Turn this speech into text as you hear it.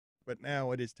but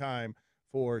now it is time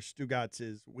for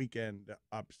Stugotz's weekend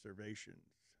observations.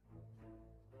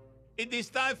 It is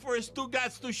time for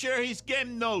Stugotz to share his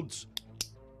game notes.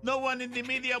 No one in the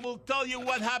media will tell you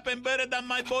what happened better than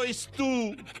my boy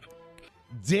Stu.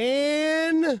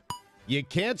 Dan, you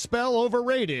can't spell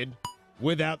overrated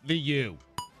without the U.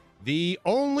 The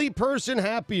only person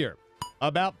happier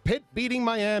about Pitt beating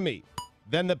Miami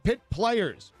than the Pitt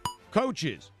players,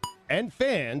 coaches, and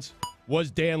fans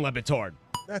was Dan LeBatard.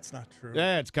 That's not true.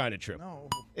 That's kind of true. No.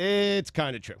 It's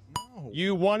kind of true. No.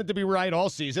 You wanted to be right all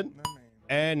season, No, man.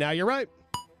 and now you're right.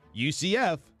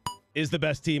 UCF is the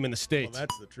best team in the state. Well,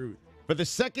 that's the truth. For the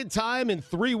second time in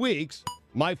 3 weeks,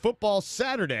 my football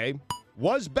Saturday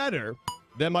was better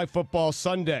than my football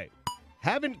Sunday.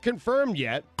 Haven't confirmed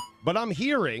yet, but I'm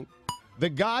hearing the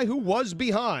guy who was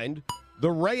behind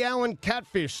the Ray Allen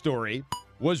catfish story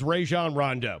was Rajon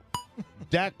Rondo.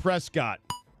 Dak Prescott.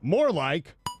 More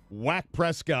like Whack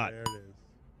Prescott. There it is.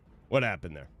 What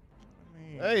happened there? I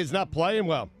mean, Hey, he's not playing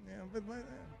well. Yeah, but like that.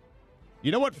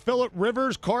 You know what Phillip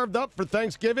Rivers carved up for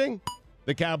Thanksgiving?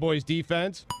 The Cowboys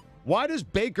defense. Why does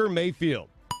Baker Mayfield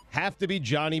have to be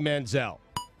Johnny Manziel?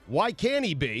 Why can't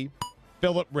he be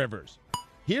Phillip Rivers?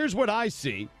 Here's what I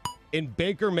see in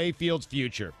Baker Mayfield's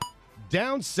future.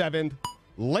 Down 7th,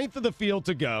 length of the field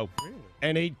to go, Really?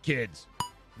 and 8 kids.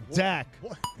 Dak.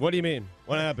 What? What do you mean?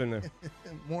 What happened there?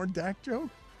 More Dak joke?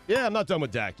 Yeah, I'm not done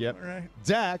with Dak yet. All right.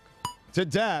 Dak to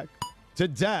Dak to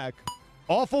Dak.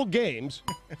 Awful games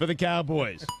for the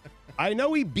Cowboys. I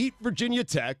know he beat Virginia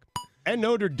Tech and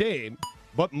Notre Dame,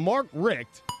 but Mark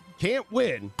Richt can't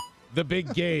win the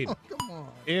big game. Oh, come on.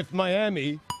 If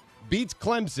Miami beats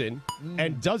Clemson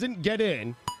and doesn't get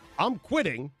in, I'm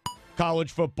quitting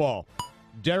college football.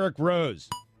 Derrick Rose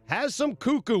has some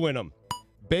cuckoo in him.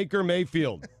 Baker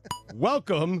Mayfield,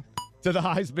 welcome to the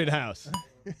Heisman House.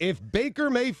 If Baker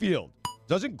Mayfield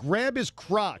doesn't grab his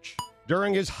crotch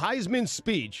during his Heisman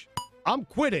speech, I'm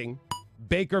quitting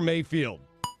Baker Mayfield.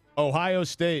 Ohio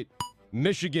State,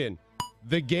 Michigan,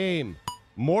 the game.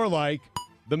 More like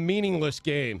the meaningless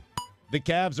game. The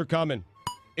Cavs are coming.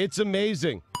 It's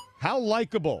amazing how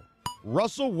likable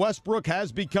Russell Westbrook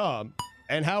has become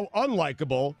and how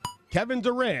unlikable Kevin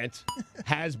Durant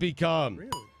has become.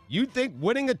 Really? You'd think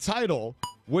winning a title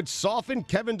would soften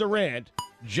Kevin Durant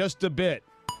just a bit.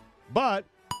 But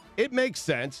it makes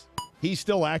sense. He's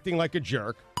still acting like a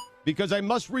jerk because I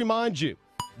must remind you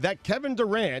that Kevin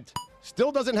Durant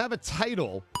still doesn't have a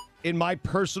title in my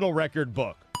personal record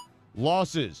book.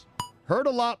 Losses hurt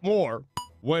a lot more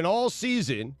when all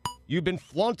season you've been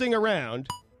flaunting around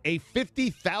a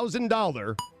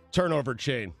 $50,000 turnover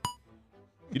chain.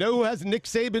 You know who has Nick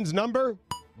Saban's number?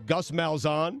 Gus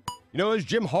Malzahn. You know who's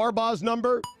Jim Harbaugh's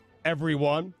number?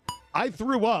 Everyone. I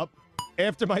threw up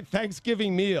after my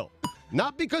Thanksgiving meal.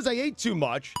 Not because I ate too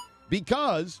much,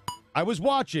 because I was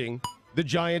watching the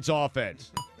Giants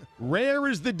offense. Rare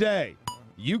is the day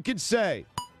you could say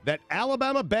that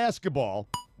Alabama basketball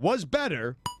was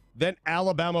better than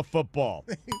Alabama football.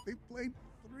 They played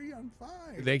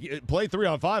 3-on-5. They played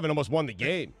 3-on-5 and almost won the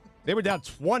game. They were down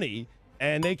 20,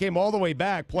 and they came all the way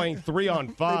back playing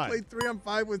 3-on-5. They played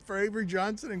 3-on-5 with for Avery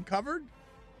Johnson and covered?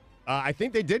 I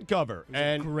think they did cover.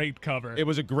 And Great cover. it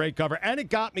was a great cover. And it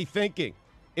got me thinking,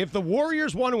 if the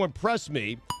Warriors want to impress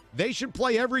me, they should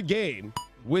play every game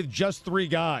with just 3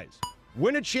 guys.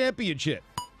 Win a championship,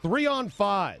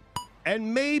 3-on-5.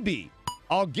 And maybe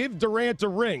I'll give Durant a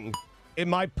ring in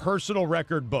my personal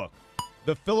record book.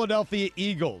 The Philadelphia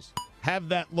Eagles have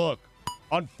that look.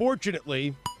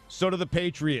 Unfortunately, so do the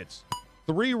Patriots.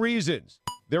 3 reasons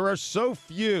there are so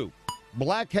few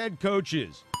black head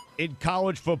coaches in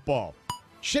college football.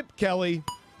 Chip Kelly,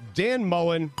 Dan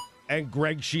Mullen, and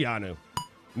Greg Schiano.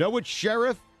 Know which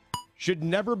sheriff should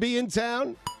never be in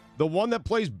town? The one that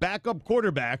plays backup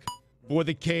quarterback for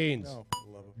the Canes. Oh, for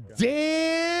the love of God.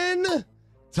 Dan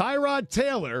Tyrod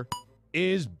Taylor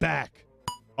is back.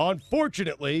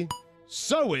 Unfortunately,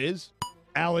 so is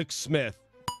Alex Smith.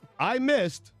 I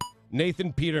missed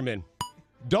Nathan Peterman.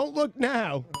 Don't look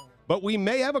now, but we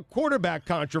may have a quarterback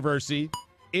controversy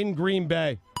in Green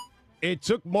Bay. It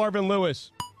took Marvin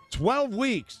Lewis 12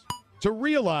 weeks to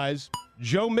realize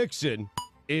Joe Mixon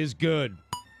is good.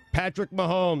 Patrick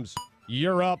Mahomes,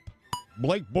 you're up.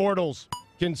 Blake Bortles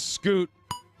can scoot.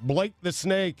 Blake the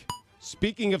Snake.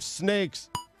 Speaking of snakes,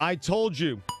 I told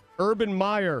you Urban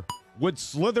Meyer would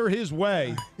slither his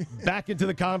way back into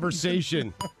the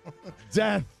conversation.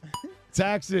 Death,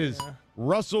 taxes,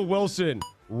 Russell Wilson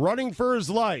running for his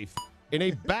life in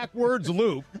a backwards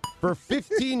loop for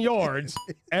 15 yards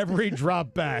every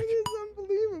drop back. It is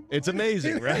unbelievable. It's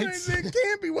amazing, right? It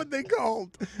can't be what they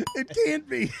called. It can't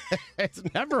be. It's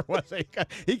never what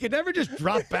he could never just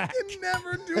drop back. He can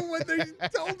never do what they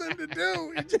told him to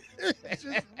do. He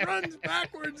just runs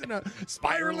backwards in a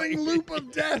spiraling loop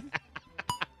of death.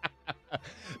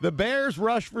 The Bears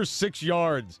rush for 6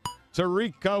 yards.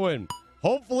 Tariq Cohen.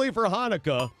 Hopefully for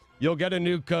Hanukkah, you'll get a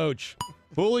new coach.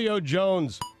 Julio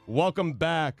Jones, welcome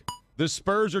back. The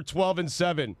Spurs are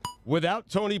 12-7 without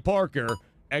Tony Parker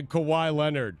and Kawhi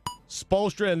Leonard.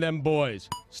 Spoelstra and them boys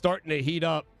starting to heat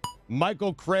up.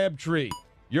 Michael Crabtree,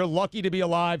 you're lucky to be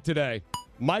alive today.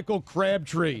 Michael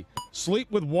Crabtree,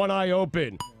 sleep with one eye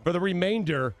open for the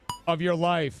remainder of your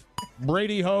life.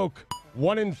 Brady Hoke,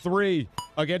 1-3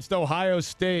 against Ohio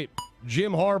State.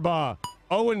 Jim Harbaugh,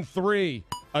 0-3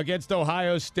 against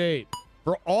Ohio State.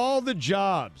 For all the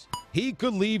jobs he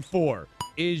could leave for,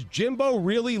 is Jimbo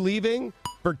really leaving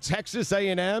for Texas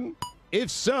A&M? If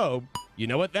so, you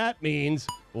know what that means.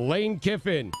 Lane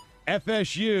Kiffin,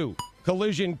 FSU,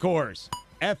 collision course.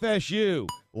 FSU,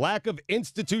 lack of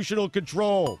institutional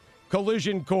control,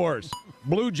 collision course.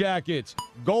 Blue Jackets,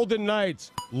 Golden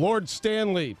Knights, Lord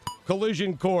Stanley,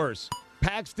 collision course.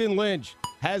 Paxton Lynch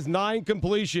has 9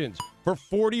 completions for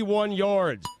 41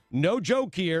 yards. No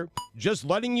joke here, just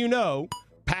letting you know,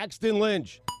 Paxton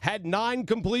Lynch had 9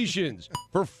 completions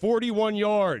for 41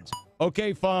 yards.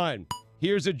 Okay, fine.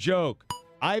 Here's a joke.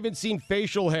 I haven't seen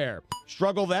facial hair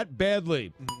struggle that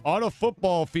badly on a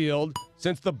football field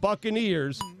since the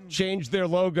Buccaneers changed their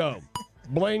logo.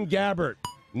 Blaine Gabbert,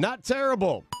 not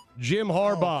terrible. Jim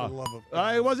Harbaugh,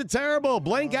 it wasn't terrible.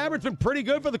 Blaine Gabbert's been pretty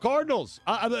good for the Cardinals.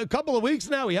 A couple of weeks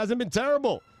now, he hasn't been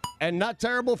terrible. And not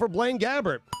terrible for Blaine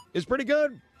Gabbert. It's pretty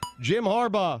good. Jim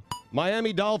Harbaugh,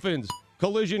 Miami Dolphins,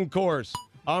 collision course.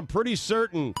 I'm pretty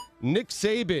certain Nick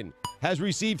Saban has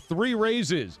received 3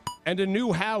 raises and a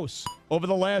new house over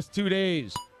the last 2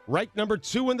 days. Ranked number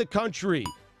 2 in the country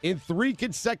in 3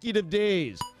 consecutive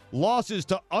days. Losses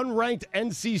to unranked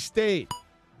NC State.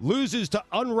 Loses to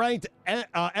unranked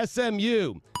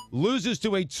SMU. Loses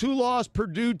to a 2-loss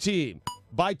Purdue team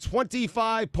by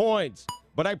 25 points.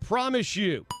 But I promise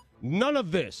you, none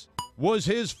of this was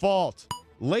his fault.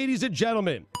 Ladies and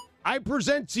gentlemen, I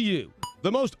present to you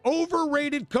the most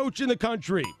overrated coach in the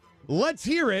country. Let's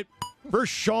hear it for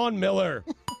Sean Miller.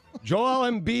 Joel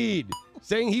Embiid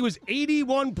saying he was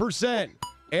 81%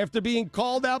 after being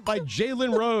called out by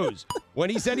Jalen Rose when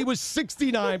he said he was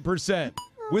 69%.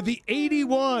 With the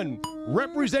 81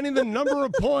 representing the number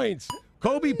of points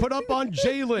Kobe put up on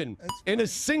Jalen in a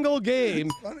single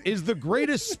game is the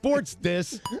greatest sports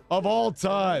diss of all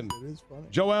time.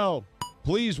 Joel,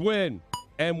 please win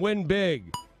and win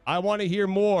big. I want to hear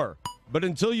more. But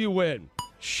until you win,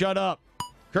 shut up.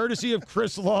 Courtesy of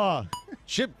Chris Law,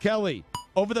 Chip Kelly,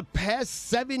 over the past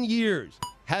 7 years,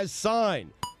 has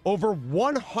signed over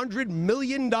 $100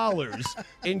 million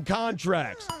in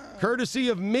contracts. Courtesy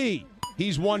of me,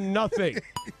 he's won nothing.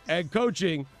 And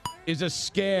coaching is a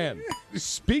scam.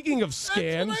 Speaking of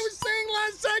scams. That's what I was saying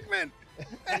last segment.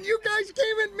 And you guys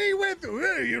came at me with,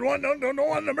 hey, you don't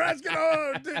want Nebraska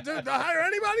to hire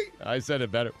anybody? I said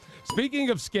it better. Speaking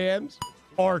of scams,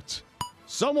 art.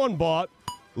 Someone bought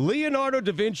Leonardo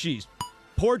da Vinci's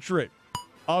portrait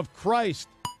of Christ,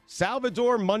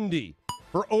 Salvador Mundi,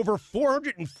 for over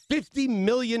 $450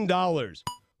 million.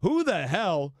 Who the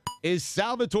hell is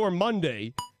Salvatore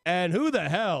Mundi, and who the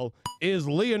hell is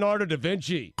Leonardo da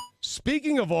Vinci?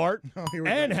 Speaking of art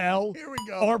and hell, here we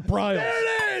go. Art Briles.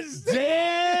 There it is.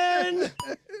 Dan,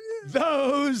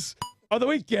 those are the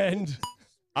weekend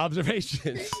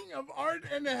observations. Speaking of art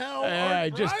and hell, I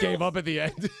Art just Briles. gave up at the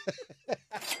end.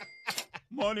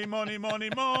 Money, money,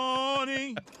 money,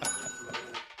 money.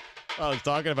 I was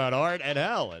talking about art and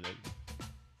hell, and then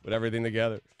put everything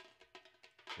together,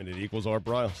 and it equals Art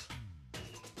Briles.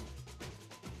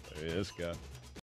 Look at this guy.